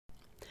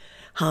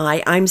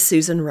Hi, I'm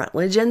Susan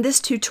Rutledge, and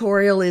this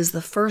tutorial is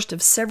the first of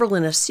several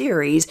in a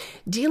series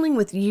dealing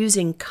with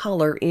using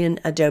color in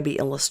Adobe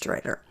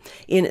Illustrator.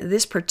 In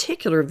this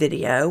particular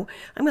video,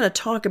 I'm going to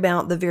talk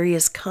about the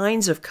various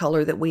kinds of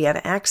color that we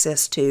have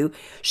access to,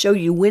 show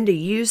you when to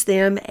use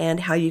them,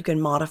 and how you can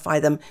modify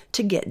them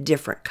to get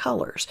different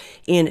colors.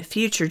 In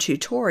future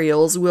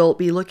tutorials, we'll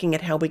be looking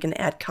at how we can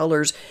add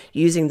colors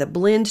using the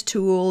Blend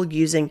tool,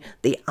 using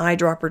the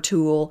eyedropper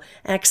tool,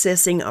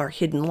 accessing our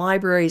hidden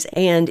libraries,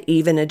 and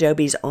even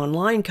Adobe's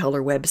online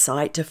color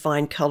website to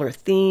find color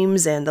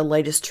themes and the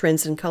latest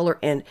trends in color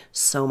and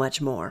so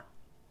much more.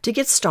 To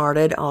get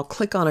started, I'll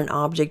click on an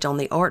object on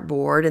the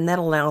artboard, and that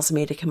allows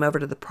me to come over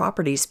to the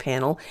Properties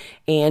panel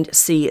and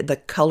see the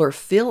Color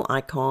Fill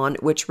icon,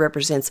 which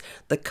represents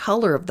the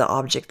color of the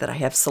object that I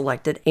have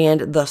selected,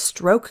 and the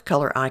Stroke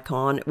Color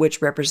icon,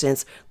 which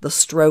represents the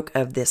stroke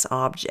of this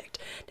object.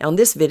 Now in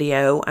this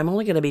video, I'm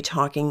only going to be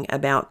talking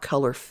about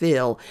Color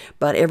Fill,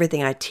 but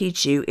everything I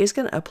teach you is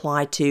going to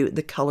apply to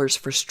the colors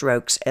for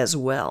strokes as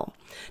well.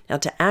 Now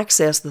to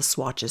access the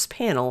Swatches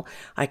panel,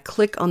 I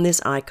click on this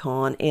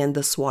icon and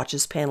the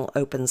Swatches panel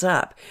opens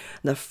up.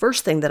 The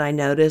first thing that I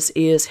notice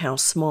is how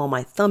small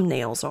my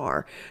thumbnails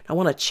are. I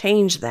want to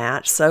change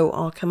that, so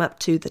I'll come up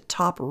to the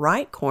top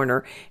right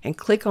corner and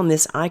click on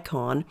this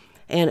icon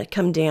and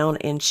come down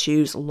and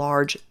choose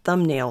Large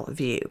Thumbnail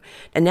View.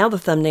 And now the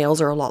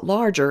thumbnails are a lot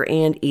larger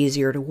and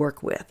easier to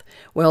work with.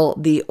 Well,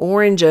 the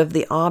orange of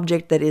the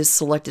object that is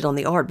selected on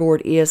the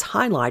artboard is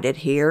highlighted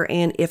here,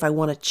 and if I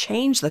want to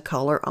change the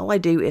color, all I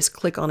do is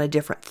click on a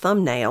different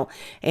thumbnail,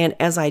 and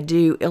as I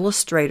do,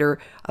 Illustrator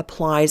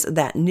applies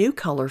that new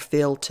color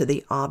fill to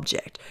the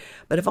object.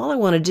 But if all I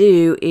want to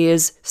do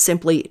is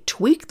simply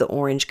tweak the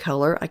orange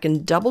color, I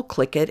can double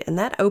click it, and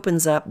that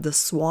opens up the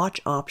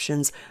Swatch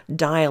Options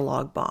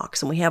dialog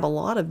box. And we have a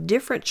lot of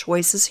different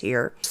choices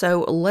here,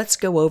 so let's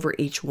go over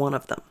each one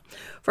of them.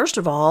 First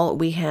of all,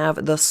 we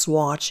have the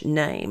swatch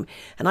name,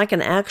 and I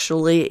can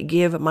actually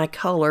give my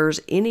colors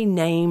any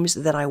names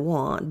that I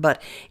want,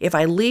 but if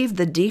I leave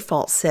the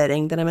default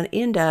setting, then I'm going to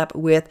end up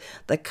with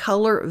the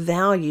color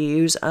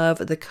values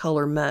of the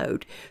color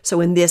mode.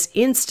 So in this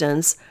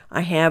instance,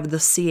 I have the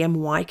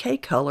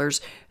CMYK colors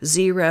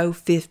 0,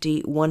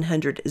 50,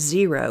 100,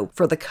 0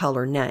 for the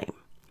color name.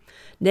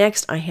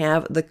 Next, I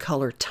have the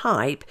color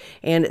type,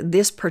 and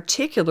this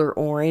particular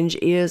orange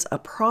is a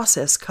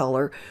process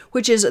color,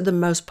 which is the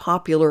most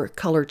popular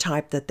color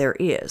type that there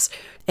is.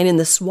 And in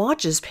the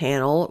Swatches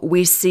panel,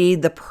 we see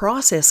the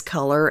process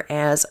color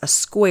as a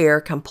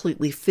square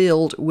completely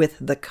filled with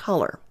the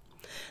color.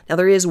 Now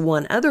there is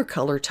one other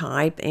color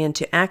type, and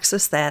to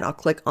access that, I'll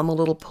click on the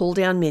little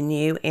pull-down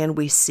menu and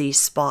we see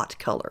spot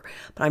color.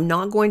 But I'm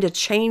not going to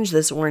change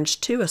this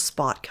orange to a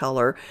spot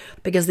color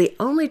because the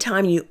only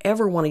time you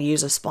ever want to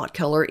use a spot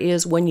color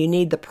is when you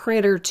need the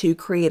printer to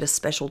create a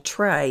special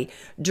tray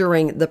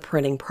during the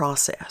printing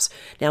process.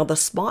 Now the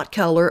spot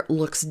color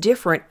looks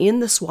different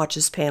in the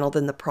Swatches panel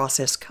than the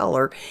process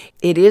color.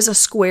 It is a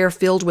square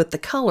filled with the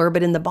color,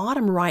 but in the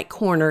bottom right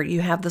corner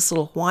you have this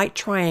little white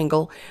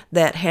triangle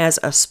that has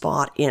a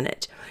spot in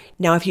it.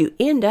 Now, if you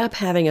end up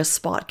having a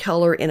spot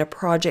color in a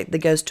project that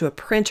goes to a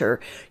printer,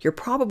 you're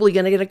probably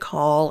going to get a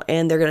call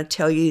and they're going to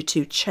tell you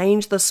to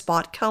change the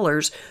spot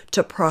colors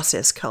to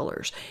process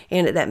colors.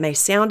 And that may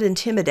sound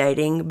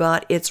intimidating,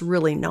 but it's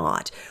really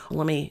not.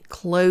 Let me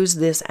close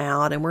this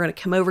out and we're going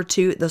to come over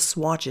to the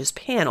Swatches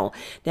panel.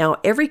 Now,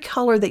 every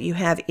color that you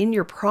have in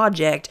your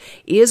project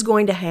is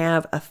going to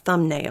have a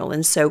thumbnail.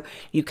 And so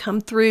you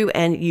come through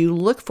and you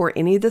look for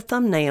any of the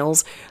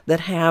thumbnails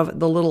that have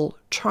the little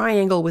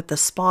triangle with the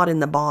spot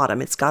in the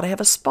bottom. It's got to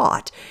have a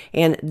spot,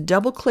 and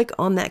double click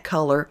on that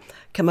color,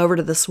 come over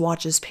to the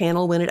Swatches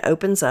panel when it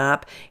opens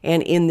up,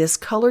 and in this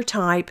color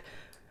type,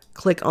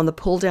 click on the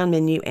pull down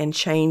menu and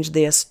change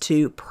this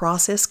to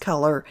process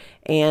color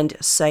and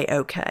say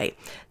OK.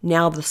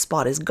 Now the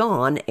spot is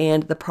gone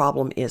and the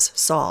problem is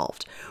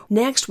solved.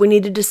 Next, we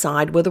need to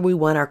decide whether we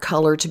want our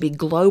color to be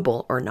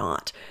global or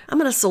not. I'm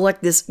going to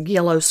select this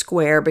yellow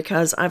square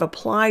because I've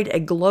applied a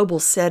global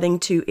setting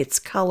to its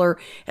color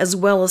as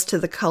well as to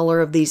the color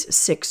of these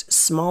 6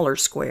 smaller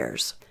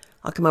squares.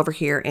 I'll come over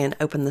here and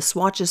open the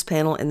Swatches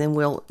panel, and then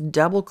we'll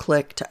double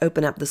click to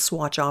open up the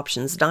Swatch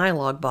Options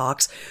dialog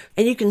box.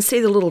 And you can see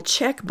the little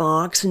check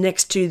box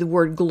next to the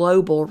word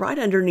global right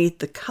underneath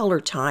the color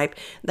type.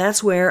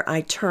 That's where I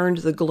turned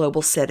the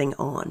global setting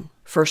on.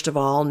 First of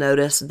all,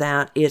 notice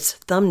that its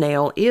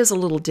thumbnail is a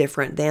little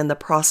different than the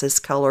process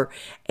color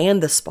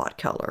and the spot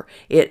color.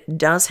 It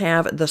does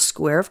have the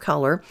square of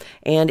color,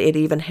 and it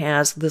even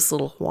has this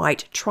little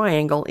white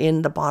triangle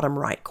in the bottom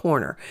right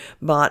corner.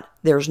 But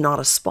there's not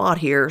a spot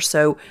here,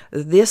 so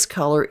this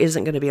color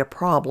isn't going to be a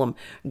problem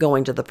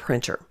going to the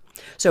printer.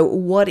 So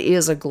what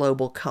is a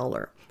global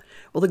color?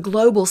 Well, the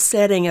global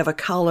setting of a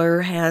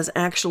color has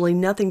actually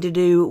nothing to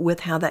do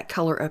with how that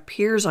color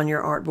appears on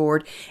your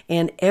artboard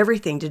and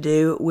everything to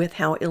do with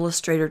how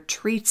Illustrator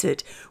treats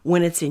it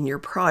when it's in your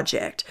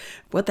project.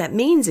 What that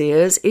means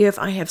is if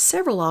I have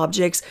several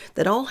objects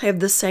that all have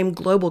the same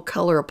global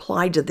color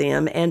applied to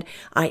them and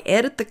I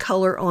edit the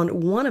color on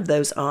one of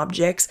those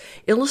objects,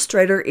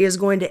 Illustrator is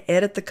going to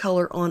edit the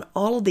color on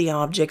all of the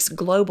objects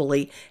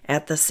globally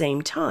at the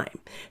same time.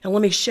 Now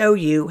let me show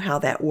you how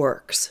that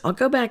works. I'll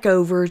go back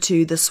over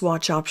to the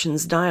Swatch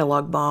Options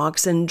dialog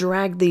box and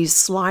drag these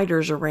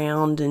sliders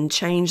around and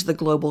change the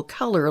global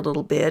color a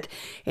little bit.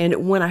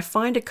 And when I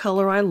find a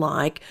color I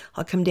like,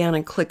 I'll come down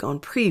and click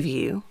on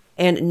Preview.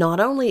 And not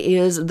only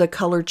is the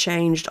color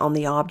changed on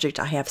the object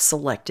I have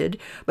selected,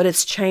 but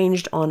it's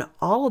changed on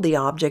all of the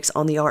objects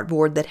on the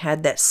artboard that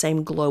had that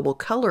same global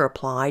color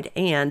applied,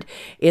 and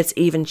it's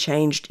even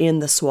changed in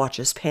the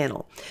Swatches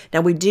panel.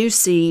 Now we do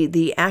see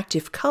the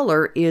active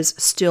color is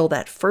still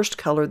that first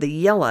color, the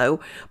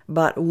yellow,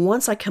 but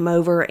once I come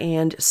over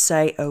and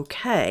say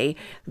OK,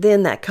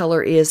 then that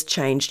color is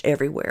changed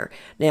everywhere.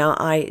 Now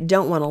I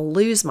don't want to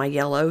lose my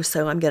yellow,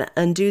 so I'm going to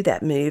undo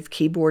that move,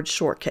 keyboard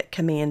shortcut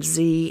Command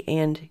Z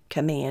and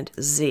Command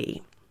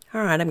Z.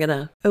 All right, I'm going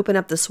to open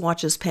up the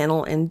Swatches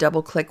panel and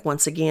double click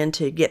once again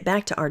to get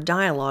back to our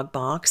dialog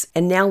box.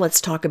 And now let's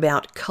talk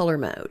about color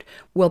mode.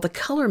 Well, the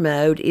color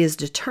mode is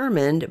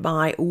determined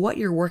by what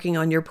you're working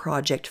on your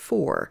project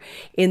for.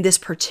 In this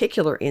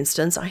particular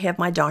instance, I have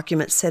my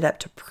document set up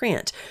to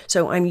print,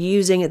 so I'm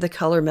using the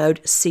color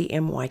mode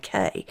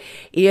CMYK.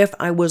 If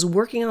I was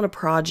working on a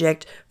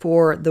project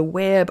for the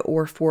web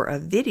or for a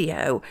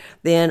video,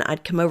 then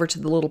I'd come over to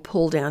the little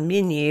pull down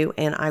menu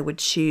and I would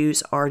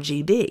choose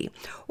RGB.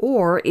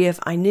 Or if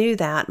I knew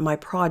that my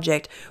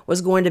project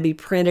was going to be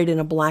printed in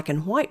a black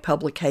and white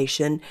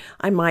publication,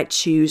 I might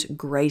choose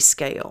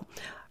grayscale.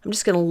 I'm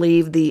just going to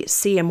leave the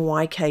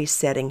CMYK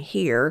setting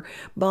here,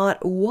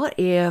 but what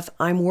if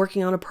I'm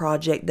working on a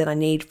project that I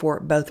need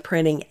for both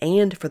printing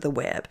and for the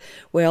web?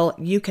 Well,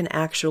 you can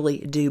actually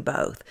do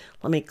both.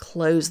 Let me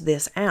close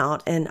this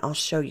out and I'll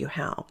show you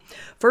how.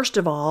 First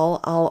of all,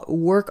 I'll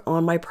work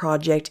on my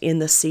project in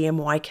the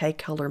CMYK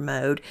color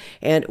mode,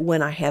 and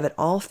when I have it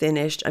all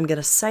finished, I'm going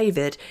to save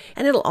it,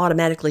 and it'll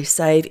automatically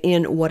save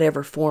in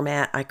whatever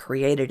format I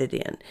created it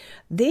in.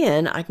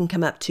 Then I can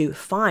come up to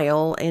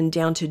File and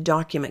down to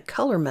Document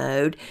Color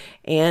mode,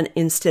 and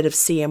instead of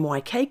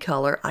CMYK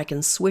color, I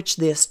can switch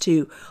this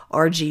to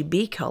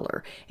RGB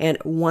color. And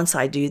once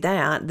I do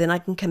that, then I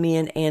can come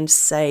in and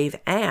save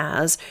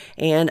as,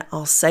 and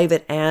I'll save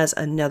it as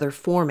another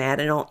format,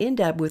 and I'll end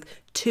up with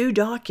two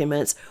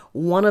documents,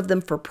 one of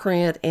them for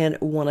print and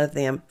one of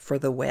them for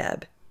the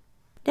web.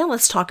 Now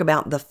let's talk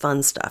about the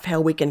fun stuff, how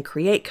we can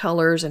create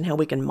colors and how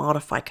we can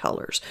modify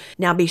colors.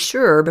 Now be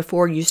sure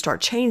before you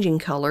start changing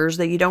colors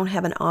that you don't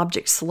have an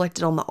object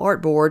selected on the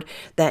artboard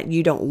that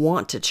you don't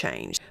want to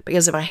change.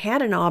 Because if I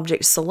had an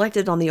object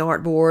selected on the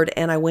artboard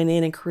and I went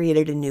in and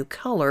created a new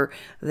color,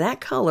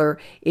 that color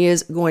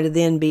is going to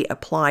then be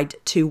applied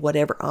to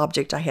whatever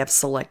object I have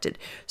selected.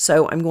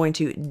 So I'm going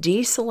to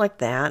deselect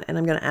that, and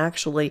I'm going to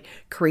actually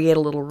create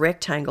a little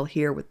rectangle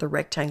here with the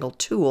rectangle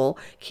tool,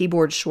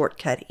 keyboard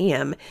shortcut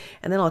M,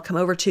 and then I'll come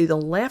over to the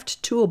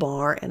left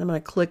toolbar and I'm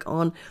going to click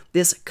on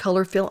this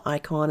color fill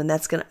icon, and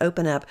that's going to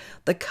open up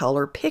the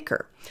color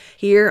picker.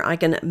 Here I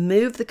can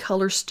move the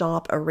color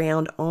stop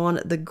around on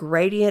the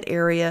gradient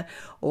area,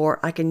 or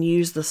I can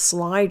use the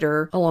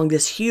slider along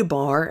this hue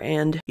bar,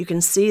 and you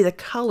can see the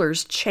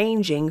colors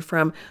changing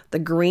from the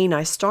green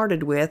I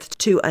started with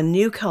to a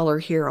new color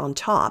here on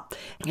top.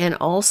 And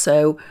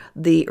also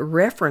the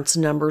reference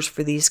numbers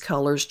for these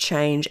colors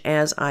change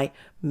as I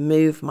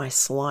move my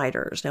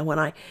sliders. Now when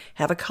I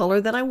have a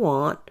color that I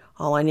want,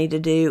 all I need to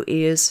do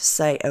is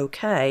say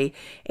OK,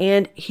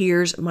 and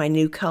here's my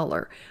new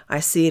color. I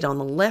see it on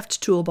the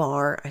left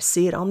toolbar, I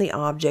see it on the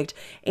object,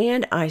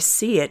 and I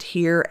see it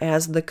here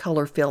as the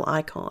color fill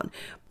icon.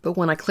 But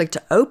when I click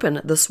to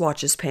open the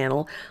Swatches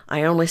panel,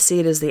 I only see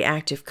it as the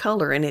active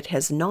color, and it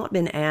has not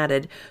been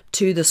added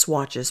to the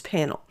Swatches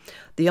panel.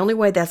 The only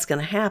way that's going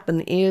to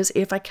happen is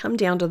if I come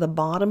down to the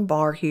bottom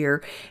bar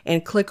here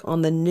and click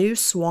on the new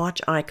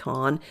swatch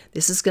icon.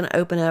 This is going to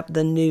open up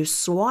the new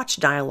swatch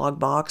dialog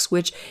box,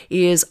 which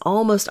is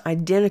almost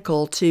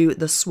identical to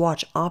the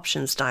Swatch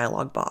Options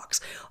dialog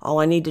box. All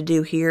I need to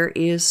do here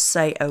is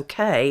say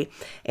OK,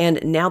 and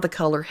now the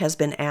color has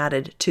been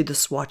added to the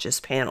Swatches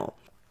panel.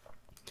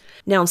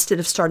 Now, instead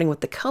of starting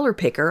with the color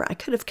picker, I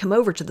could have come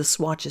over to the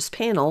Swatches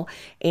panel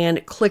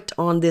and clicked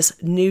on this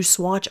new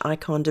swatch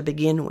icon to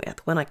begin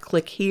with. When I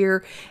click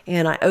here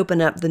and I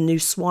open up the new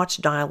swatch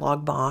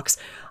dialog box,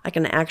 I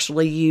can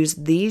actually use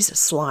these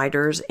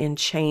sliders and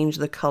change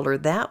the color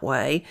that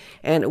way.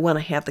 And when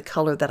I have the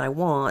color that I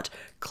want,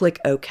 click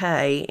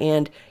OK,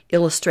 and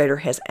Illustrator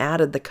has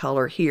added the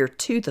color here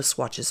to the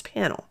Swatches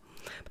panel.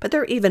 But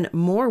there are even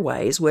more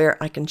ways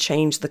where I can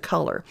change the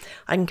color.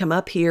 I can come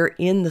up here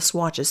in the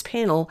Swatches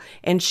panel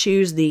and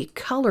choose the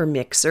color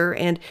mixer,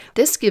 and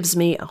this gives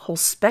me a whole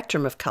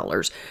spectrum of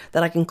colors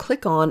that I can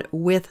click on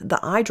with the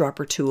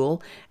eyedropper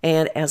tool,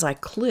 and as I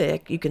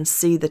click you can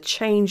see the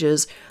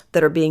changes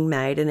that are being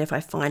made. And if I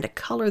find a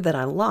color that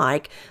I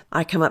like,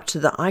 I come up to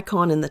the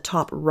icon in the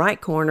top right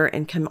corner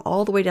and come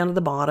all the way down to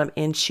the bottom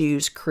and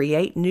choose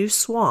Create New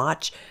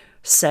Swatch,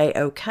 say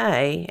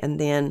OK, and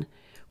then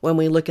when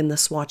we look in the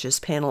Swatches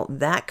panel,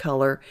 that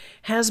color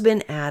has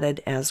been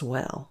added as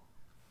well.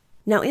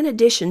 Now, in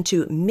addition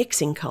to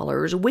mixing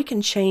colors, we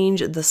can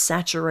change the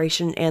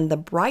saturation and the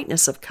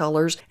brightness of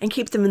colors and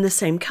keep them in the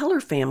same color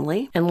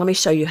family. And let me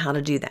show you how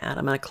to do that.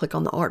 I'm going to click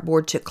on the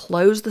artboard to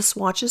close the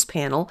Swatches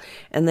panel,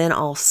 and then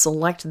I'll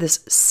select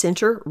this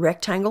center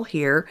rectangle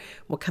here.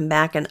 We'll come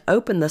back and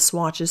open the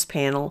Swatches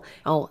panel.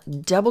 I'll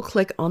double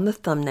click on the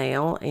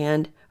thumbnail,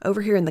 and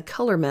over here in the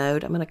color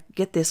mode, I'm going to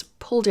get this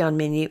pull down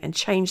menu and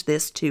change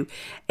this to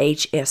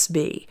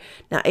HSB.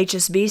 Now,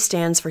 HSB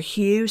stands for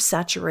hue,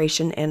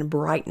 saturation, and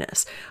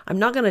brightness. I'm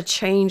not going to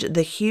change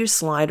the hue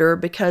slider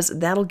because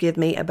that'll give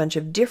me a bunch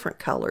of different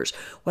colors.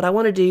 What I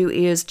want to do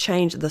is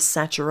change the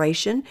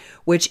saturation,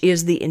 which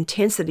is the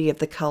intensity of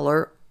the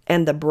color,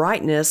 and the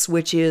brightness,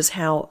 which is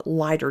how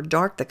light or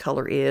dark the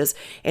color is,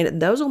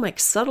 and those will make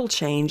subtle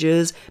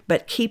changes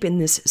but keep in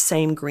this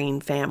same green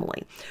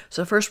family.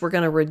 So first we're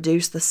going to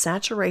reduce the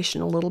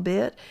saturation a little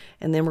bit,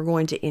 and then we're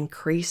going to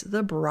increase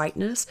the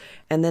brightness,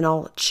 and then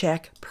I'll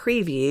check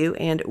preview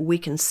and we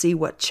can see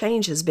what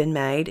change has been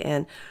made,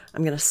 and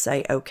I'm going to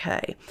say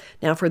OK.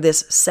 Now for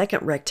this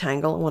second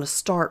rectangle, I want to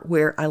start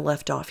where I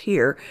left off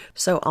here.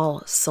 So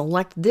I'll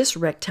select this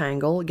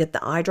rectangle, get the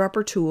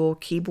eyedropper tool,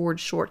 keyboard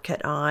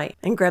shortcut I,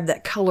 and grab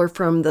that color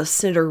from the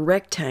center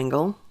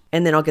rectangle.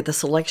 And then I'll get the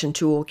selection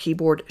tool,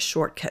 keyboard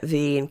shortcut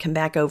V, and come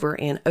back over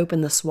and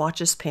open the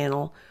Swatches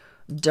panel.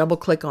 Double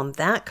click on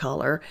that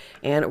color,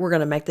 and we're going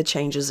to make the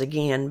changes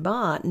again.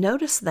 But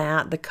notice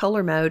that the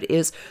color mode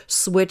is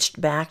switched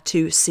back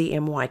to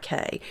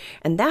CMYK,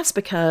 and that's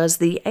because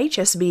the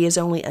HSB is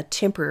only a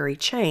temporary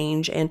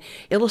change, and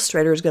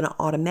Illustrator is going to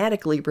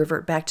automatically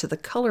revert back to the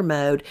color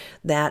mode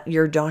that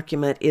your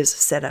document is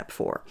set up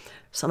for.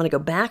 So I'm going to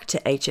go back to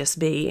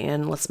HSB,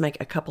 and let's make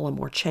a couple of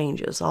more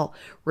changes. I'll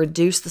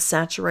reduce the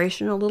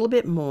saturation a little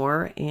bit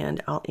more,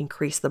 and I'll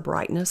increase the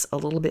brightness a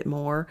little bit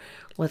more.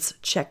 Let's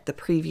check the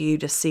preview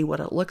to see what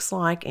it looks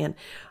like, and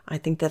I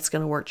think that's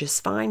going to work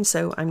just fine,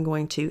 so I'm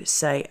going to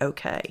say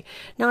OK.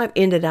 Now I've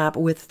ended up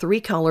with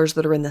 3 colors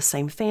that are in the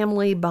same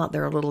family, but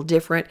they're a little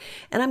different,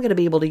 and I'm going to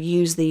be able to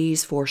use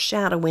these for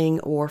shadowing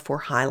or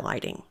for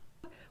highlighting.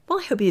 Well,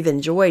 I hope you've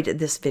enjoyed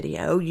this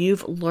video.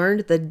 You've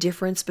learned the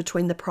difference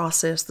between the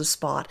process, the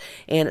spot,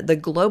 and the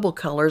global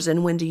colors,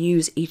 and when to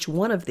use each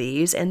one of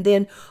these. And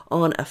then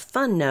on a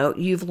fun note,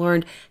 you've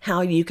learned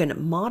how you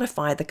can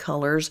modify the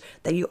colors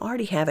that you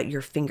already have at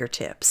your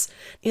fingertips.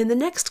 In the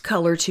next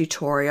color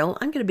tutorial,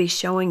 I'm going to be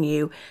showing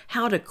you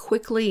how to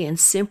quickly and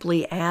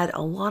simply add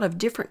a lot of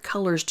different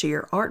colors to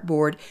your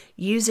artboard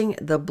using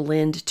the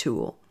blend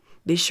tool.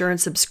 Be sure and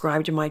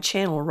subscribe to my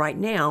channel right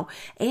now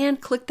and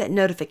click that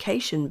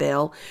notification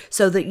bell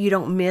so that you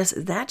don't miss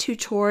that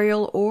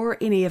tutorial or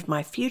any of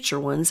my future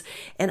ones,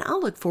 and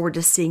I'll look forward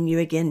to seeing you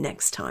again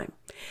next time.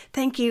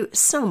 Thank you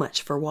so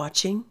much for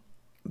watching.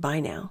 Bye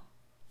now.